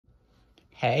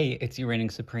Hey, it's your reigning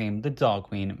supreme, the Dog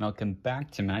Queen. Welcome back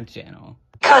to my channel.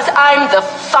 Cause I'm the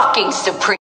fucking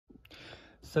supreme.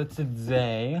 So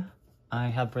today, I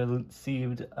have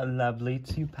received a lovely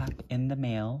 2-pack in the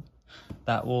mail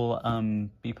that will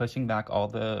be pushing back all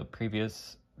the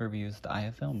previous reviews that I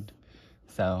have filmed.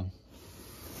 So,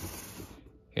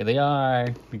 here they are.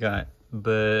 We got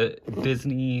the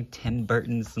Disney Tim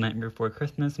Burton's Nightmare Before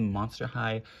Christmas Monster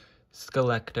High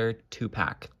Skeletor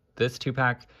 2-pack. This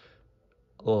 2-pack,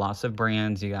 lots of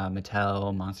brands. You got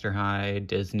Mattel, Monster High,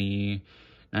 Disney,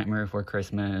 Nightmare Before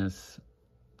Christmas,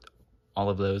 all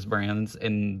of those brands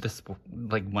in this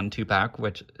like 1 2-pack,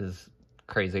 which is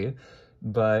crazy.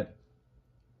 But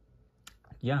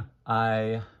yeah,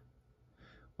 I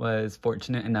was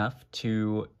fortunate enough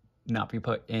to not be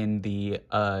put in the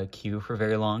queue for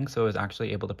very long, so I was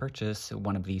actually able to purchase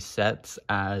one of these sets,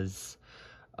 as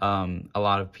a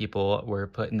lot of people were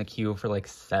put in the queue for like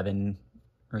 7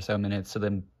 or so minutes. So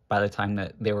then by the time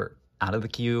that they were out of the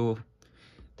queue,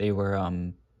 they were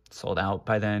sold out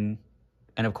by then.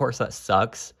 And of course that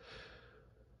sucks.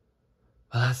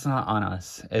 But that's not on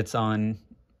us. It's on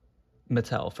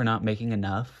Mattel for not making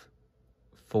enough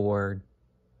for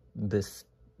this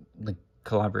like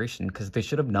collaboration, because they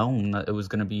should have known that it was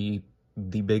going to be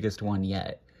the biggest one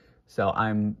yet. So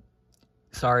I'm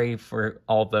sorry for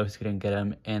all those who didn't get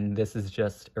them, and this is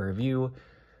just a review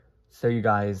so you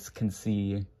guys can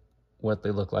see what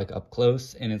they look like up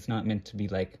close, and it's not meant to be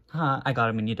like, I got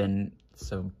them and you didn't.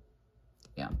 So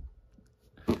yeah.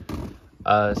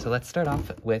 So let's start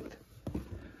off with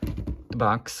the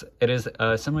box. It is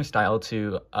a similar style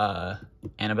to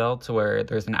Annabelle, to where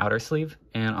there's an outer sleeve,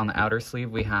 and on the outer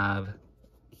sleeve we have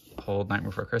Hold Nightmare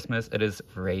Before Christmas. It is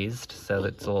raised, so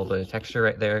it's a little bit of texture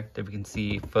right there. There we can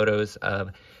see photos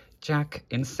of Jack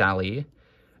and Sally.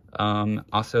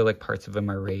 Also, like, parts of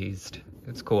them are raised.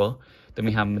 It's cool. Then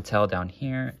we have Mattel down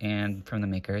here, and from the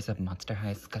makers of Monster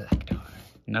High Skeletor.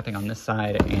 Nothing on this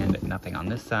side, and nothing on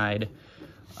this side.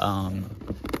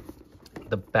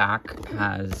 The back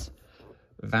has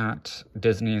that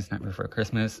Disney's Nightmare Before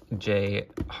Christmas, J.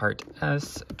 Heart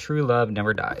S. True Love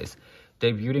Never Dies.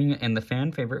 Debuting in the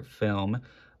fan favorite film,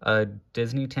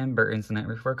 Disney Tim Burton's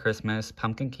Nightmare Before Christmas,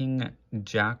 Pumpkin King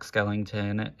Jack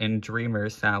Skellington and Dreamer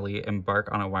Sally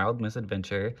embark on a wild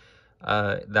misadventure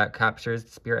that captures the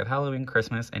spirit of Halloween,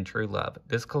 Christmas, and true love.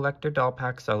 This collector doll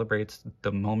pack celebrates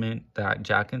the moment that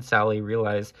Jack and Sally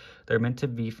realize they're meant to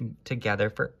be together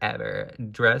forever.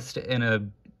 Dressed in a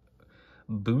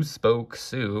bespoke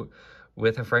suit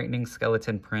with a frightening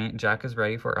skeleton print, Jack is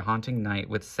ready for a haunting night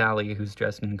with Sally, who's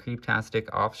dressed in a creeptastic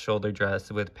off-shoulder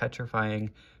dress with petrifying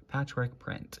patchwork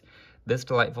print. This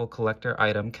delightful collector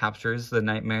item captures the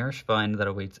nightmarish fun that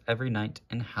awaits every night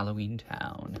in Halloween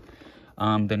Town.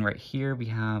 Then right here we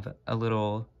have a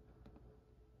little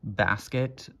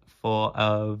basket full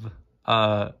of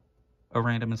a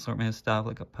random assortment of stuff,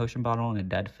 like a potion bottle and a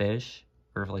dead fish,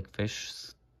 or like fish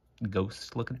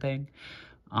ghost looking thing.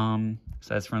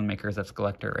 So that's from the makers of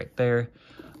Skeletor right there.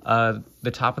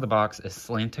 The top of the box is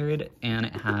slanted, and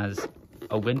it has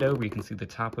a window where you can see the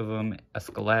top of them, a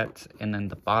skeleton, and then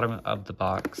the bottom of the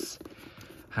box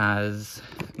has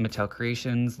Mattel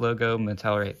Creations logo,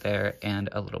 Mattel right there, and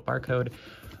a little barcode.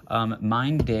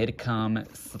 Mine did come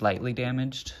slightly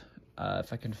damaged.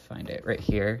 If I can find it right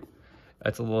here.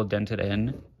 It's a little dented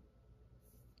in.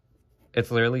 It's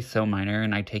literally so minor,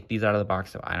 and I take these out of the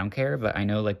box, so I don't care, but I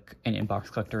know, like, an inbox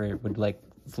collector would, like,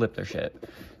 flip their shit.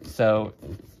 So,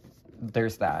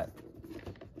 there's that.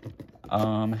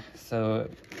 So,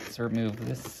 let's remove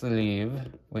this sleeve,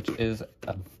 which is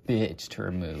a bitch to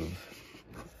remove.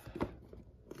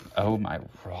 Oh my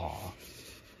raw.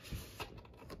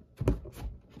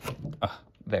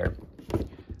 There.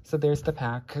 So there's the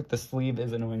pack. The sleeve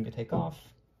is annoying to take off.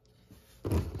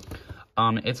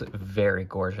 It's very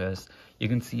gorgeous. You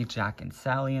can see Jack and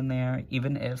Sally in there.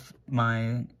 Even if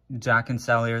my Jack and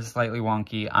Sally are slightly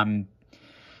wonky,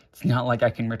 it's not like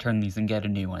I can return these and get a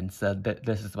new one, so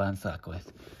this is what I'm stuck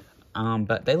with.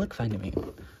 But they look fine to me.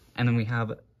 And then we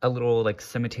have a little, like,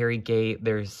 cemetery gate.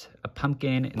 There's a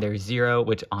pumpkin, and there's Zero,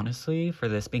 which honestly, for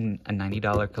this being a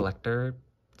 $90 collector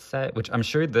set, which I'm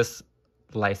sure this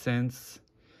license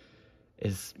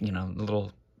is, you know, a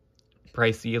little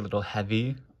pricey, a little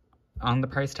heavy on the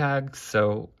price tag,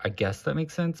 so I guess that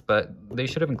makes sense, but they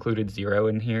should have included Zero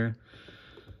in here.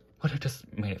 Would have just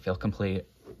made it feel complete.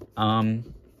 And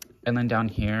then down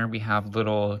here we have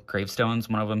little gravestones.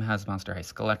 One of them has Monster High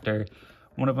Skeletor,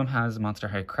 one of them has Monster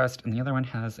High Crest, and the other one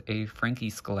has a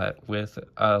Frankie skeleton with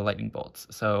lightning bolts.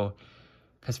 So,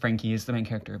 because Frankie is the main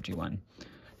character of G1.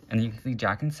 And you can see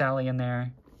Jack and Sally in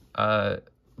there.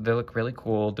 They look really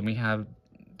cool. Then we have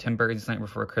Tim Burton's Night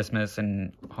Before Christmas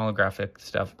and holographic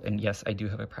stuff. And yes, I do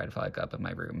have a pride flag up in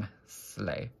my room.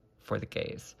 Slay for the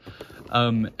gays.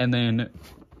 And then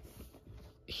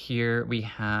here we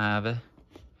have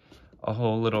a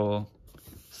whole little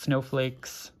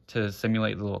snowflakes to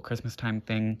simulate the little Christmas time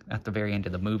thing at the very end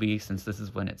of the movie, since this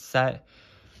is when it's set.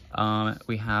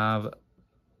 We have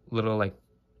little like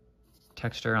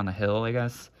texture on the hill, I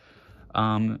guess.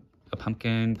 A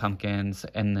pumpkin, pumpkins,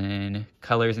 and then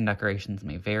colors and decorations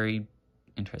may vary.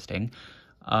 Interesting.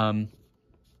 And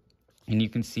you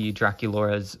can see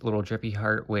Draculaura's little drippy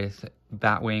heart with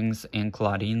bat wings and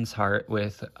Claudine's heart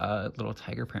with a little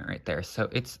tiger print right there. So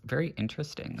it's very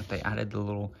interesting that they added the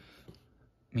little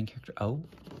main character. Oh,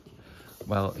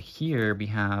 well, here we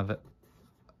have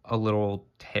a little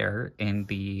tear in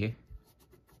the,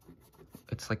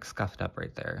 it's like scuffed up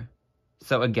right there.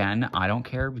 So again, I don't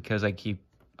care because I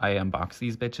unbox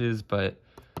these bitches, but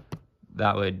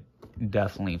that would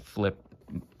definitely flip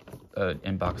an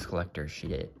inbox collector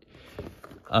shit.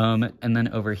 And then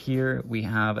over here we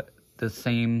have the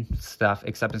same stuff,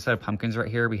 except instead of pumpkins right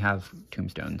here, we have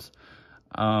tombstones.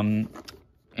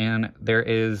 And there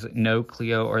is no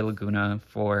Cleo or Laguna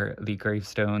for the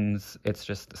gravestones. It's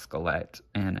just a skelett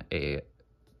and a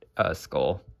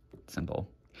skull symbol.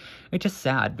 It's just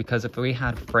sad because if we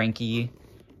had Frankie,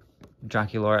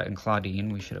 Draculaura, and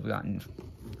Claudine, we should have gotten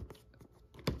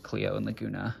Cleo and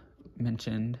Laguna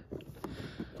mentioned.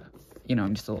 You know,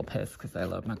 I'm just a little pissed because I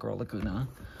love my girl Laguna.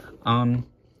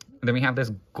 Then we have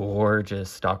this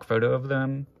gorgeous stock photo of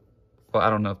them. Well, I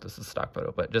don't know if this is a stock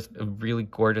photo, but just a really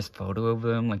gorgeous photo of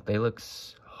them. Like, they look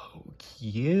so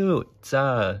cute.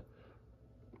 So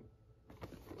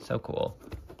cool.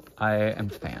 I am a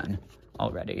fan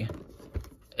already.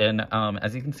 And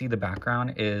as you can see, the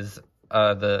background is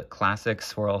the classic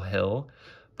Swirl Hill,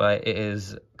 but it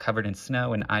is covered in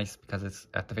snow and ice because it's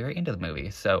at the very end of the movie.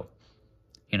 So,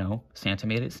 you know, Santa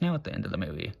made it snow at the end of the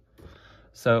movie.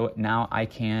 So now I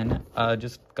can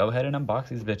just go ahead and unbox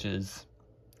these bitches.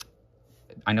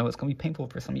 I know it's gonna be painful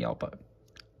for some of y'all, but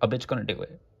a bitch gonna do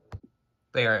it.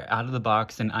 They are out of the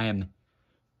box, and I am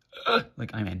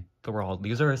like, I'm enthralled.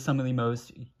 These are some of the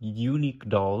most unique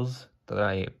dolls that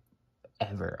I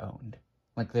ever owned.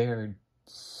 Like, they are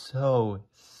so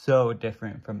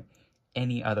different from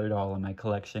any other doll in my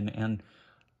collection, and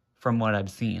from what I've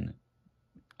seen.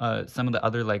 Some of the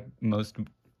other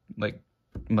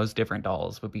most different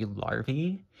dolls would be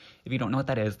Larvae. If you don't know what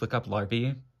that is, look up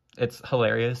Larvae. It's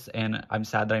hilarious, and I'm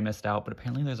sad that I missed out, but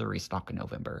apparently there's a restock in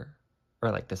November. Or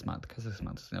like this month, because this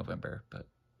month is November. But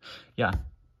yeah,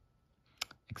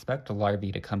 expect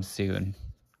Larvae to come soon,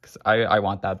 because I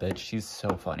want that bitch. She's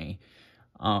so funny.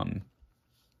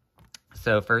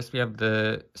 So first we have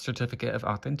the certificate of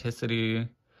authenticity.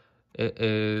 It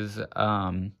is,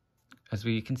 as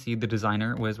we can see, the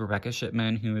designer was Rebecca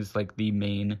Shipman, who is like the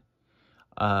main,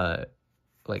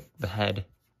 like the head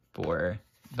for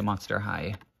the Monster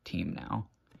High team now.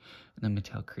 And then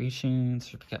Mattel Creations,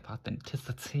 certificate of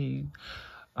authenticity.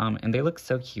 And they look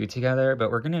so cute together,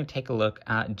 but we're gonna take a look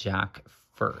at Jack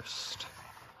first.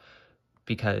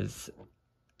 Because,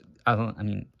 I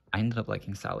ended up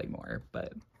liking Sally more,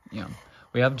 but, you know.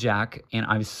 We have Jack, and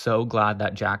I'm so glad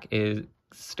that Jack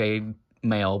stayed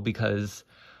male, because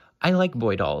I like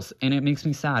boy dolls, and it makes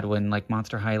me sad when, like,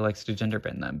 Monster High likes to gender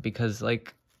bend them, because,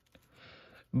 like,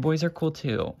 boys are cool,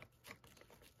 too.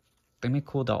 They make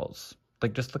cool dolls.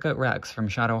 Like, just look at Rex from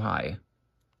Shadow High.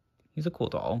 He's a cool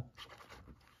doll.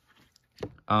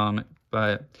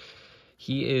 But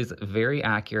he is very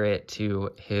accurate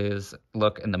to his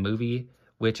look in the movie,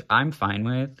 which I'm fine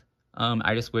with.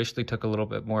 I just wish they took a little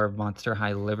bit more of Monster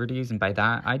High liberties, and by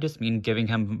that, I just mean giving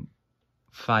him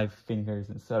 5 fingers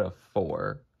instead of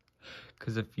 4.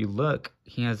 Because if you look,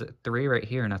 he has 3 right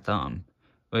here and a thumb,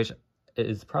 which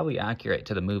is probably accurate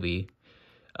to the movie.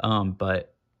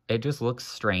 But it just looks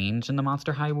strange in the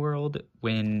Monster High world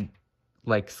when,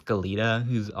 like, Skeleta,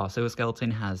 who's also a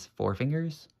skeleton, has 4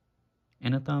 fingers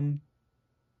and a thumb.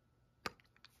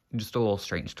 Just a little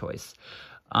strange choice.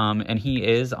 And he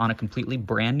is on a completely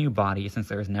brand new body since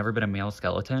there's never been a male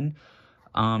skeleton.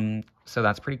 So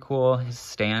that's pretty cool. His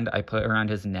stand I put around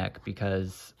his neck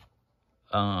because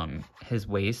his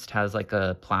waist has like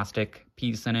a plastic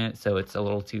piece in it, so it's a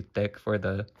little too thick for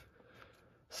the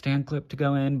stand clip to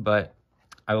go in, but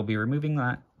I will be removing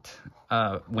that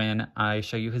when I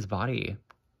show you his body,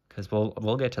 because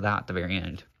we'll get to that at the very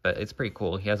end. But it's pretty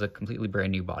cool. He has a completely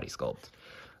brand new body sculpt.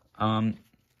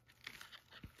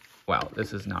 Wow,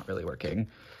 this is not really working.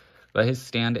 But his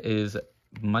stand is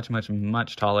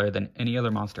much taller than any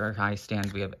other Monster High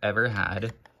stand we have ever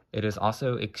had. It is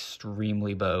also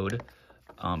extremely bowed.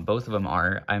 Both of them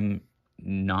are. I'm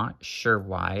not sure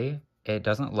why. It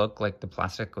doesn't look like the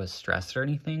plastic was stressed or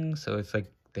anything, so it's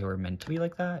like they were meant to be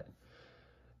like that.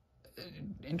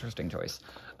 Interesting choice.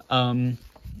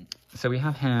 So we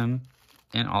have him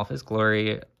in all of his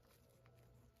glory.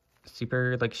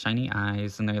 Super, like, shiny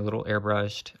eyes, and they're a little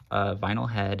airbrushed, vinyl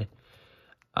head.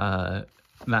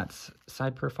 That's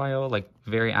side profile, like,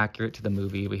 very accurate to the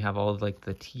movie. We have all of, like,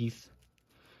 the teeth.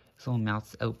 His little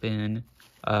mouth's open.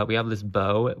 We have this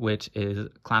bow, which is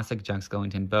classic Jack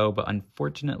Skellington bow, but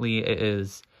unfortunately it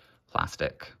is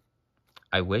plastic.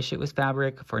 I wish it was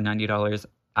fabric for $90.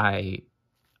 I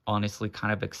honestly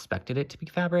kind of expected it to be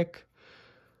fabric,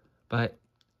 but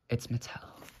it's Mattel.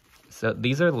 So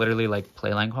these are literally like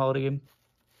playline quality.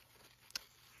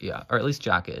 Yeah, or at least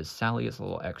Jack is. Sally is a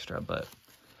little extra, but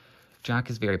Jack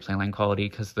is very playline quality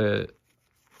because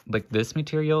this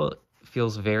material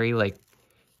feels very like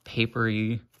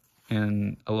papery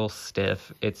and a little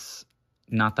stiff. It's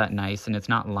not that nice, and it's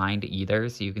not lined either,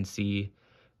 so you can see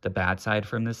the bad side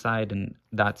from this side, and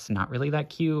that's not really that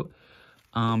cute.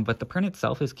 But the print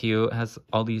itself is cute. It has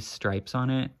all these stripes on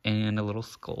it and a little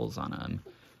skulls on them.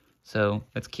 So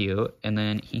that's cute. And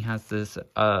then he has this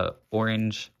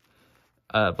orange,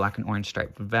 black and orange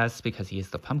striped vest because he's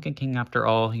the Pumpkin King after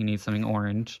all. He needs something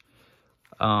orange.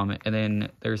 And then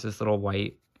there's this little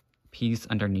white piece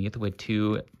underneath with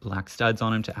 2 black studs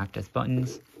on him to act as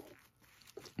buttons.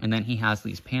 And then he has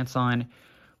these pants on,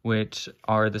 which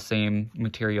are the same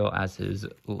material as his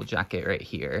little jacket right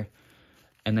here.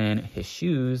 And then his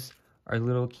shoes are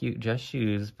little cute Just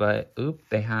shoes, but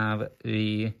they have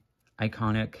the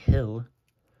iconic hill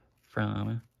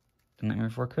from The Nightmare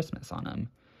Before Christmas on them.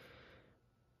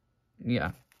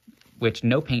 Yeah, which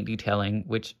no paint detailing,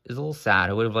 which is a little sad.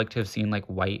 I would have liked to have seen like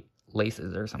white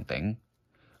laces or something.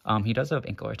 He does have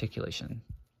ankle articulation,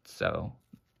 so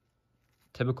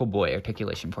typical boy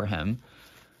articulation for him.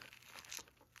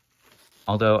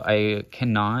 Although I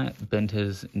cannot bend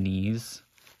his knees,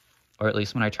 or at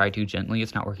least when I try to gently,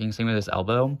 it's not working. Same with his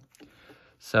elbow.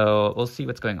 So we'll see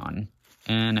what's going on.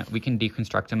 And we can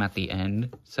deconstruct him at the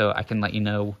end, so I can let you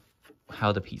know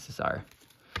how the pieces are.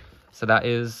 So that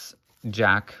is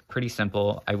Jack. Pretty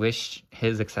simple. I wish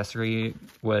his accessory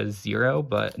was Zero,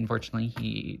 but unfortunately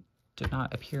he did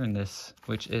not appear in this,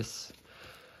 which is,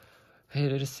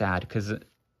 it is sad because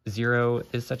Zero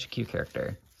is such a cute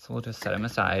character. So we'll just set him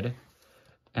aside.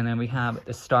 And then we have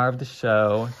the star of the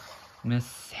show, Miss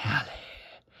Sally.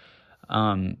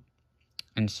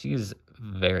 And she's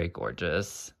very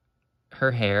gorgeous.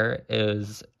 Her hair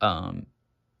is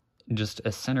just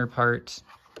a center part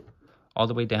all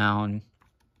the way down.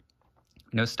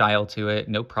 No style to it,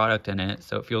 no product in it,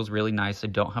 so it feels really nice. I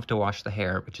don't have to wash the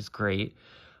hair, which is great.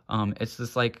 It's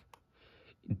this like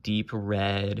deep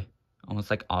red, almost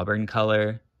like auburn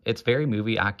color. It's very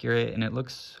movie accurate, and it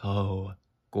looks so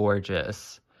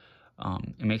gorgeous.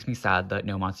 It makes me sad that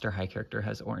no Monster High character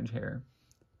has orange hair.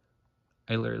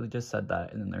 I literally just said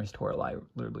that, and then there's Toralei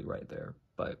literally right there.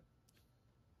 But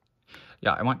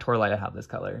yeah, I want Toralei to have this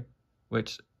color,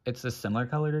 which it's a similar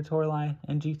color to Toralei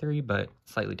in G3, but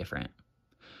slightly different.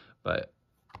 But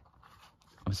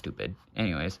I'm stupid.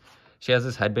 Anyways, she has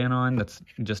this headband on that's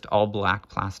just all black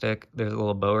plastic. There's a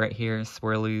little bow right here,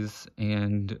 swirlies,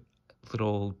 and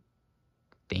little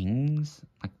things,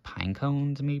 like pine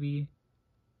cones maybe.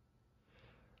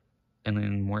 And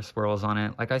then more swirls on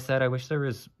it. Like I said, I wish there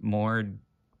was more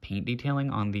paint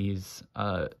detailing on these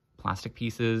plastic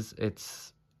pieces.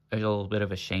 It's a little bit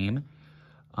of a shame.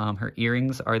 Her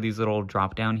earrings are these little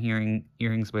drop-down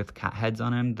earrings with cat heads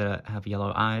on them that have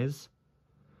yellow eyes.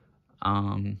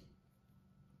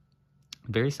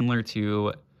 Very similar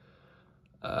to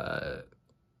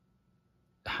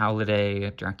Halliday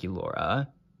Draculaura.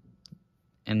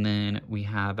 And then we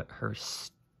have her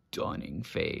stunning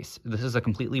face. This is a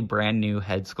completely brand new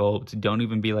head sculpt. Don't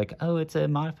even be like, oh, it's a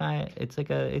modified,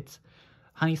 it's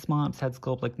Honey Swamp's head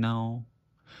sculpt. Like, no.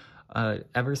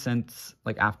 Ever since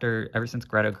Greta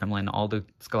Gremlin, all the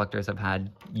Skelectors have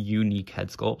had unique head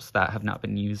sculpts that have not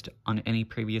been used on any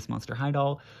previous Monster High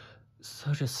doll.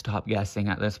 So just stop guessing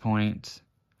at this point.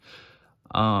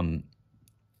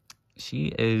 She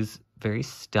is very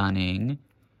stunning.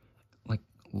 Like,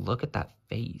 look at that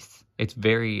face. It's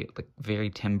very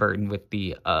Tim Burton with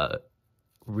the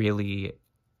really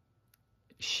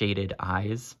shaded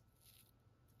eyes.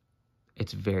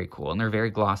 It's very cool, and they're very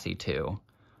glossy too.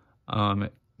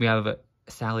 We have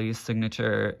Sally's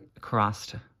signature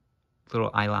crossed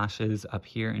little eyelashes up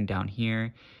here and down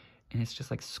here, and it's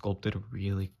just like sculpted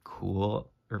really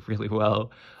cool, or really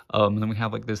well. And then we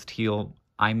have like this teal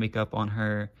eye makeup on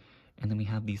her, and then we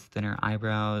have these thinner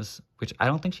eyebrows, which I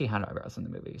don't think she had eyebrows in the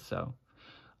movie, so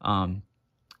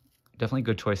definitely a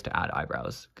good choice to add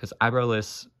eyebrows, because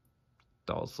eyebrowless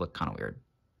dolls look kind of weird.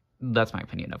 That's my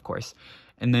opinion, of course.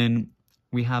 And then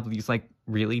we have these like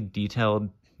really detailed,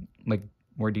 like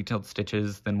more detailed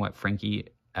stitches than what Frankie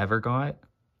ever got.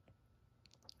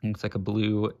 Looks like a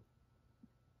blue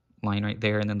line right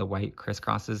there, and then the white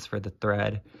crisscrosses for the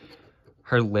thread.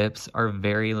 Her lips are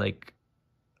very like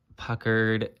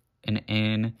puckered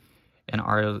and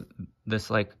are this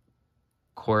like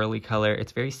corally color.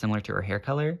 It's very similar to her hair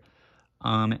color.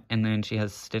 And then she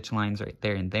has stitch lines right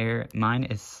there and there. Mine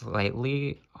is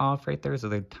slightly off right there, so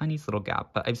there's a tiny little gap.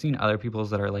 But I've seen other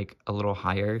people's that are like a little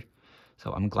higher,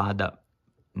 so I'm glad that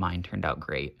mine turned out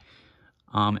great.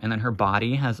 And then her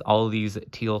body has all these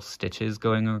teal stitches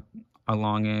going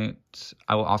along it.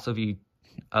 I will also be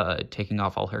taking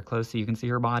off all her clothes so you can see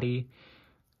her body,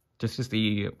 just to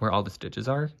see where all the stitches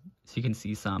are. So you can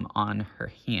see some on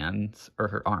her hands or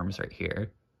her arms right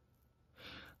here.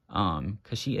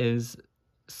 Because she is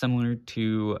similar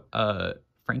to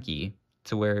Frankie,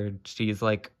 to where she's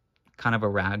like kind of a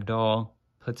rag doll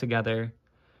put together,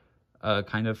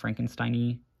 kind of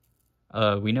Frankenstein-y.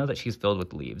 We know that she's filled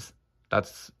with leaves.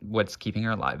 That's what's keeping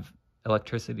her alive.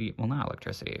 Electricity, well, not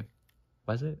electricity.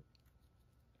 Was it?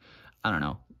 I don't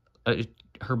know.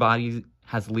 Her body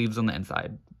has leaves on the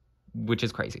inside, which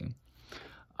is crazy.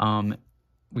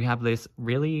 We have this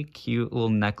really cute little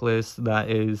necklace that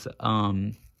is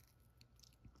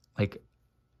like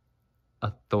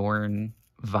a thorn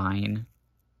vine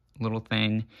little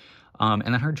thing. And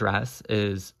then her dress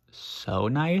is so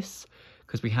nice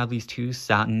because we have these two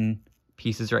satin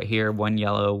pieces right here, one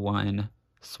yellow, one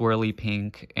swirly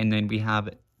pink, and then we have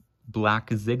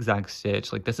black zigzag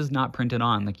stitch. Like, this is not printed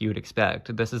on like you would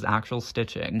expect. This is actual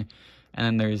stitching. And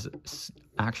then there's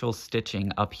actual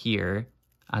stitching up here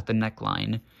at the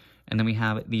neckline. And then we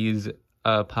have these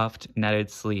puffed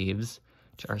netted sleeves,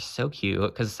 which are so cute,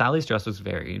 because Sally's dress was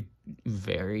very,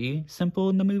 very simple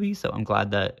in the movie, so I'm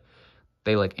glad that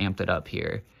they like amped it up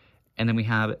here. And then we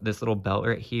have this little belt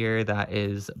right here that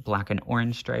is black and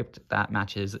orange striped that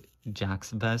matches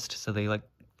Jack's vest, so they like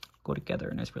go together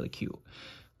and it's really cute.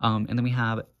 And then we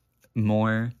have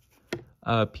more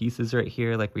pieces right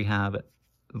here. Like, we have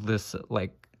this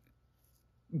like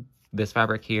this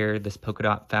fabric here, this polka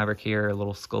dot fabric here, a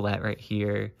little skelet right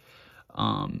here.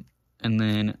 And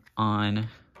then on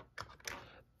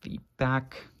the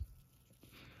back,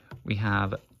 we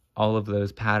have all of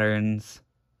those patterns,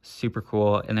 super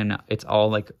cool. And then it's all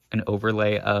like an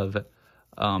overlay of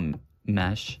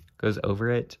mesh goes over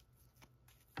it.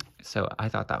 So I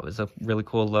thought that was a really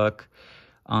cool look.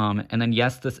 And then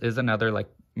yes, this is another like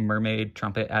mermaid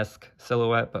trumpet-esque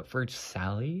silhouette, but for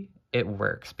Sally, it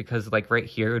works because like right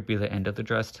here would be the end of the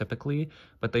dress typically,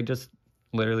 but they just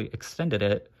literally extended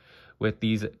it with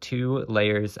these two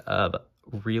layers of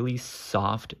really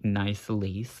soft, nice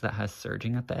lace that has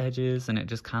serging at the edges, and it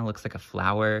just kind of looks like a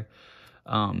flower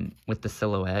with the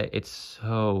silhouette. It's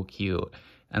so cute.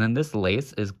 And then this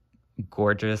lace is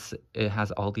gorgeous. It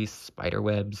has all these spider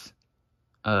webs,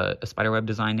 a spider web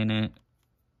design in it.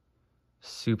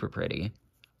 Super pretty.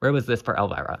 Where was this for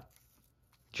Elvira?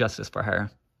 Justice for her.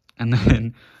 And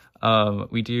then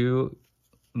we do,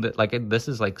 this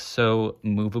is like so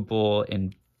movable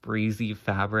and breezy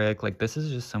fabric. Like, this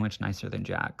is just so much nicer than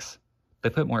Jack's. They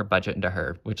put more budget into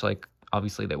her, which like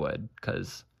obviously they would,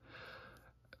 because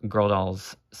girl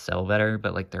dolls sell better,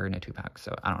 but like they're in a 2-pack,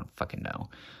 so I don't fucking know.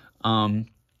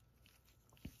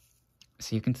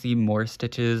 So you can see more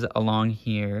stitches along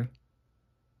here.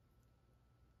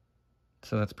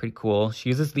 So that's pretty cool. She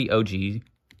uses the OG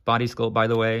body sculpt, by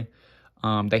the way.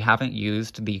 They haven't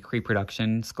used the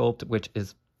pre-production sculpt, which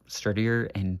is sturdier,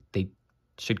 and they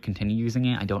should continue using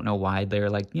it. I don't know why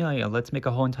they're like, yeah, let's make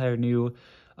a whole entire new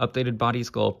updated body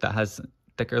sculpt that has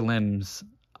thicker limbs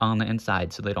on the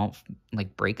inside so they don't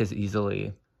like break as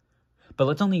easily. But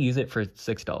let's only use it for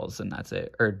 $6 and that's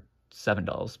it, or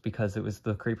 $7, because it was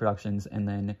the pre-productions and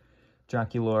then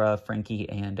Dracula, Frankie,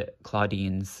 and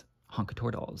Claudine's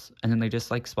Honkator dolls. And then they just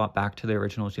like swap back to the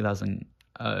original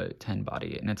 2010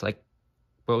 body, and it's like,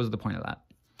 what was the point of that?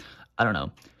 I don't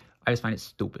know. I just find it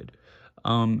stupid.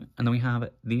 And then we have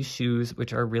these shoes,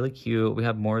 which are really cute. We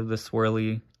have more of the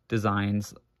swirly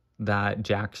designs that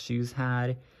Jack's shoes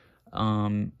had.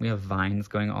 We have vines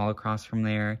going all across from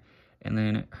there. And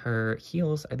then her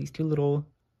heels are these two little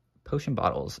potion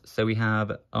bottles. So we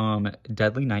have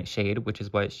Deadly Nightshade, which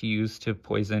is what she used to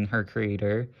poison her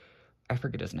creator. I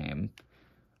forget his name.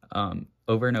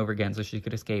 Over and over again so she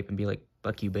could escape and be like,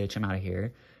 fuck you, bitch, I'm out of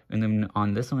here. And then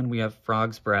on this one, we have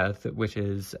Frog's Breath, which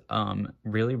is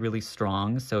really, really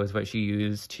strong. So is what she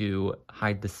used to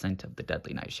hide the scent of the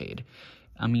Deadly Nightshade.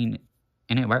 I mean,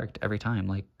 And it worked every time.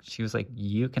 Like, she was like,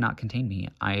 you cannot contain me.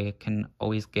 I can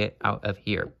always get out of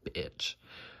here, bitch.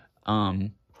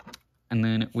 And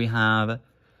then we have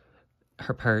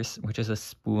her purse, which is a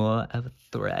spool of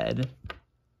thread.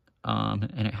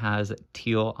 And it has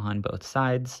teal on both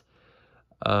sides.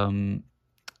 And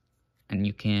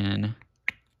you can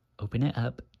open it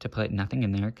up to put nothing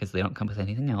in there because they don't come with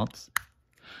anything else.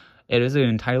 It is an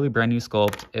entirely brand new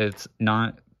sculpt. It's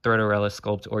not Threadorella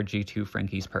sculpt or G2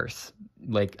 Frankie's purse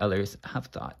like others have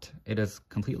thought. It is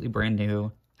completely brand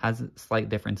new, has slight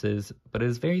differences, but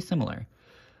is very similar.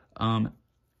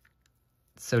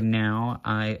 So now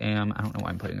I don't know why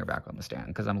I'm putting her back on the stand,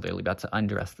 because I'm literally about to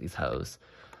undress these hoes.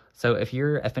 So if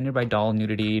you're offended by doll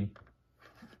nudity,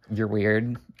 you're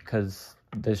weird, because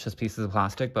there's just pieces of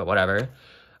plastic, but whatever.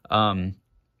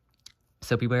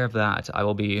 So beware of that. I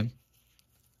will be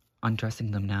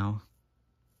undressing them now.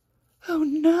 Oh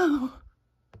no!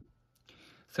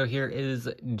 So here is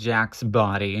Jack's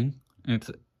body.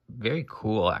 It's very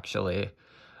cool, actually.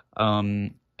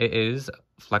 It is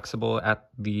flexible at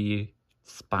the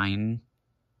spine,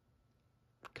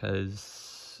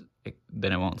 because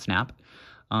then it won't snap.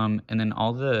 And then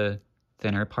all the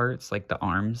thinner parts, like the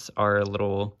arms, are a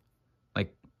little,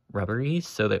 like, rubbery,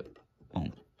 so that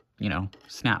won't,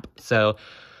 snap. So,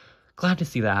 glad to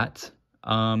see that.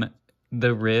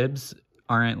 The ribs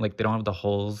aren't, like, they don't have the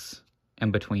holes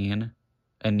in between,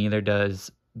 and neither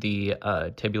does the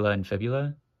tibula and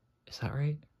fibula. Is that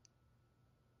right?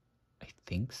 I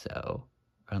think so.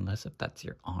 Unless if that's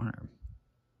your arm.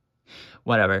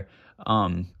 Whatever.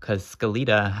 Because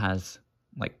Scalita has,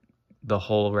 like, the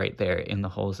hole right there in the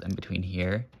holes in between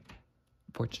here.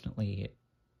 Fortunately,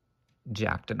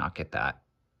 Jack did not get that.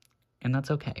 And that's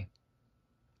okay.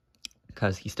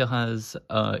 Because he still has,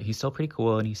 he's still pretty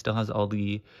cool, and he still has all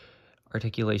the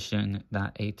articulation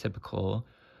that a typical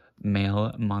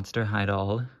male Monster High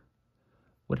doll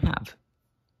would have.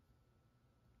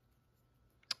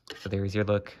 So there's your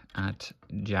look at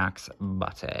Jack's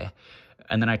body.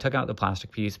 And then I took out the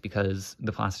plastic piece because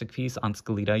the plastic piece on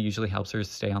Scalita usually helps her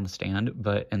stay on the stand,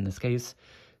 but in this case,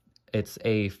 it's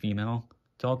a female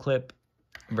doll clip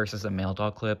versus a male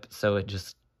doll clip, so it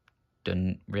just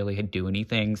didn't really do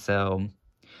anything, so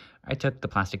I took the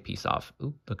plastic piece off.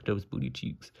 Ooh, look at those booty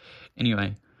cheeks.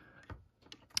 Anyway,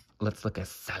 let's look at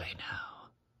Sally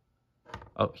now.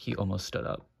 Oh, he almost stood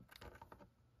up.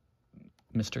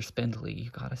 Mr. Spindly, you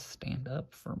gotta stand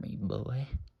up for me, boy.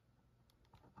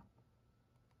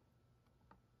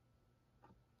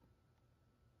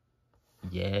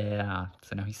 Yeah,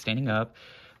 so now he's standing up.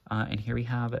 And here we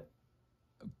have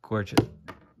gorgeous,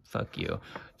 fuck you.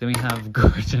 Then we have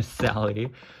gorgeous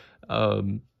Sally.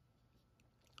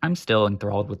 I'm still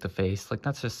enthralled with the face. Like,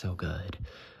 that's just so good.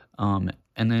 And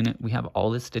then we have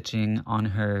all the stitching on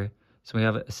her. So we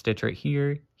have a stitch right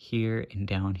here, here, and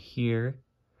down here.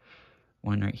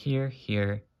 One right here,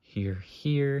 here, here,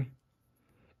 here.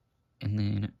 And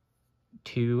then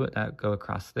two that go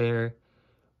across there.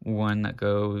 One that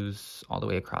goes all the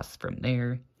way across from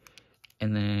there.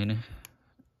 And then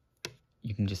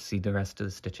you can just see the rest of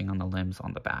the stitching on the limbs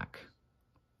on the back.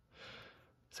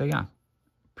 So yeah,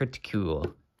 pretty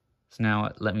cool. So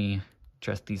now let me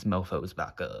dress these mofos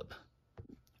back up.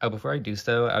 Oh, before I do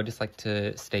so, I would just like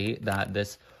to state that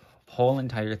this whole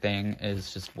entire thing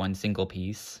is just one single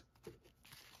piece.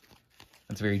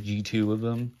 It's very G2 of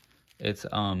them. It's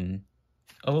a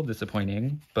little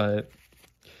disappointing, but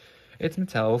it's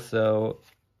Mattel, so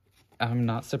I'm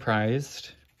not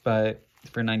surprised. But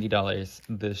for $90,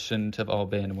 this shouldn't have all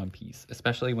been one piece,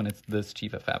 especially when it's this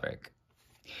cheap of fabric.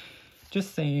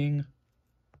 Just saying.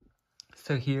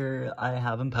 So here I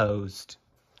have them posed.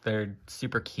 They're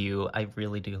super cute. I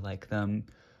really do like them.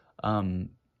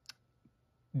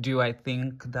 Do I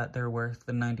think that they're worth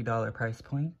the $90 price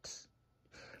point?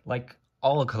 Like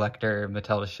all collector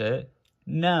Mattel shit?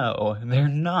 No, they're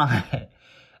not.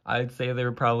 I'd say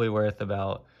they're probably worth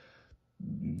about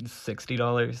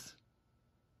 $60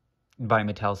 by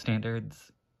Mattel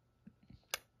standards.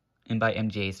 And by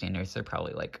MGA standards, they're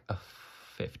probably like a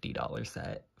 $50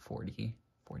 set, $40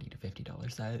 to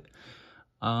 $50 set.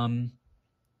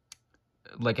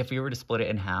 Like if you were to split it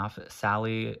in half,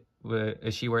 Sally,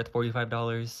 is she worth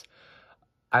 $45?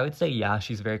 I would say yeah,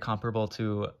 she's very comparable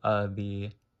to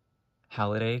the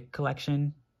Holiday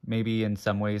collection, maybe in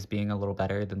some ways being a little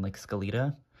better than like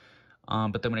Scalita.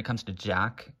 But then when it comes to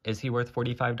Jack, is he worth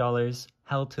 $45?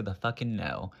 Hell to the fucking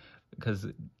no. Because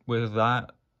with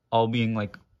that all being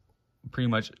like pretty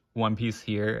much one piece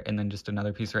here and then just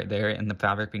another piece right there, and the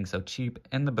fabric being so cheap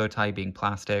and the bow tie being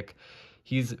plastic,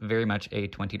 he's very much a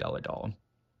 $20 doll.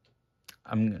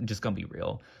 I'm just gonna be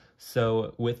real.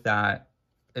 So with that,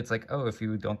 it's like, oh, if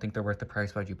you don't think they're worth the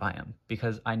price, why'd you buy them?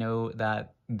 Because I know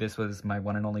that this was my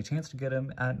one and only chance to get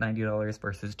them at $90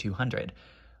 versus $200.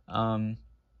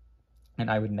 And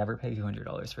I would never pay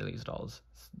 $200 for these dolls.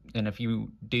 And if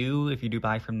you do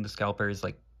buy from the scalpers,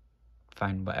 like,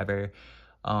 fine, whatever.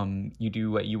 You do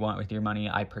what you want with your money.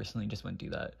 I personally just wouldn't do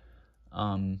that.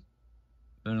 And,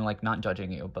 like, not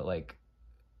judging you, but, like,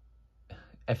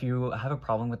 if you have a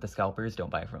problem with the scalpers, don't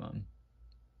buy from them.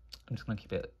 I'm just gonna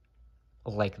keep it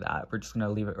like that. We're just gonna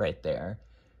leave it right there.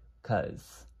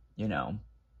 Because, you know,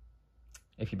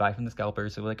 if you buy from the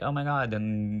scalpers, they're like, oh my god,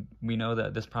 then we know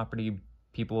that this property,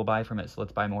 people will buy from it, so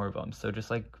let's buy more of them. So just,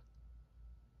 like,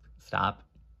 stop.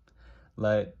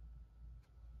 Let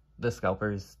the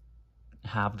scalpers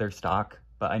have their stock.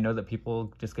 But I know that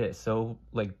people just get so,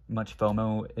 like, much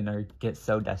FOMO and get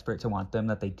so desperate to want them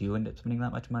that they do end up spending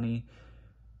that much money.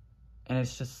 And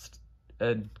it's just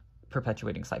a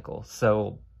perpetuating cycle.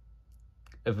 So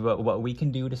what we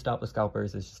can do to stop the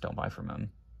scalpers is just don't buy from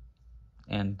them.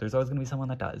 And there's always going to be someone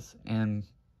that does. And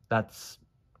that's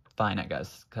fine, I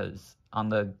guess, because on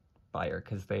the buyer,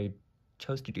 because they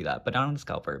chose to do that. But not on the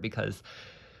scalper, because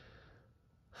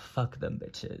fuck them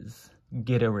bitches.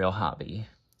 Get a real hobby.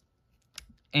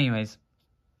 Anyways,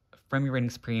 from your rating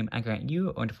supreme, I grant you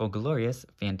a wonderful, glorious,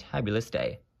 fantabulous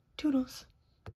day. Toodles.